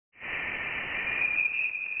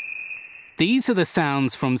These are the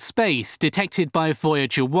sounds from space detected by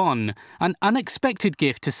Voyager 1, an unexpected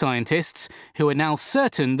gift to scientists who are now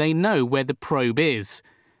certain they know where the probe is.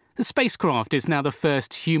 The spacecraft is now the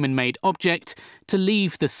first human-made object to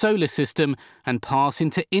leave the solar system and pass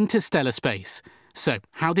into interstellar space. So,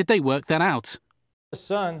 how did they work that out? The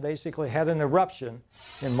sun basically had an eruption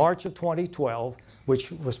in March of 2012,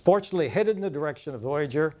 which was fortunately headed in the direction of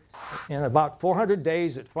Voyager. In about 400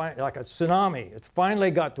 days, like a tsunami, it finally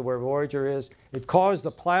got to where Voyager is. It caused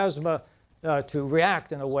the plasma to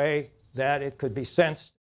react in a way that it could be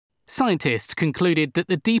sensed. Scientists concluded that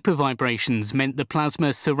the deeper vibrations meant the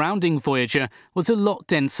plasma surrounding Voyager was a lot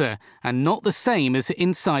denser and not the same as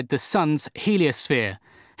inside the sun's heliosphere,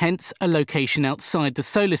 hence a location outside the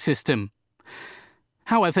solar system.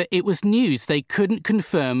 However, it was news they couldn't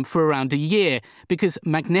confirm for around a year because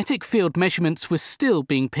magnetic field measurements were still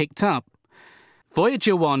being picked up.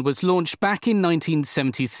 Voyager 1 was launched back in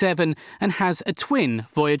 1977 and has a twin,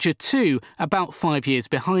 Voyager 2, about 5 years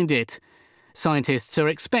behind it. Scientists are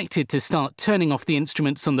expected to start turning off the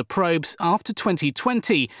instruments on the probes after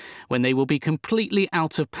 2020, when they will be completely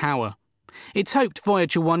out of power. It's hoped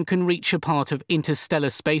Voyager 1 can reach a part of interstellar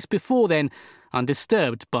space before then,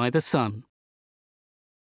 undisturbed by the sun.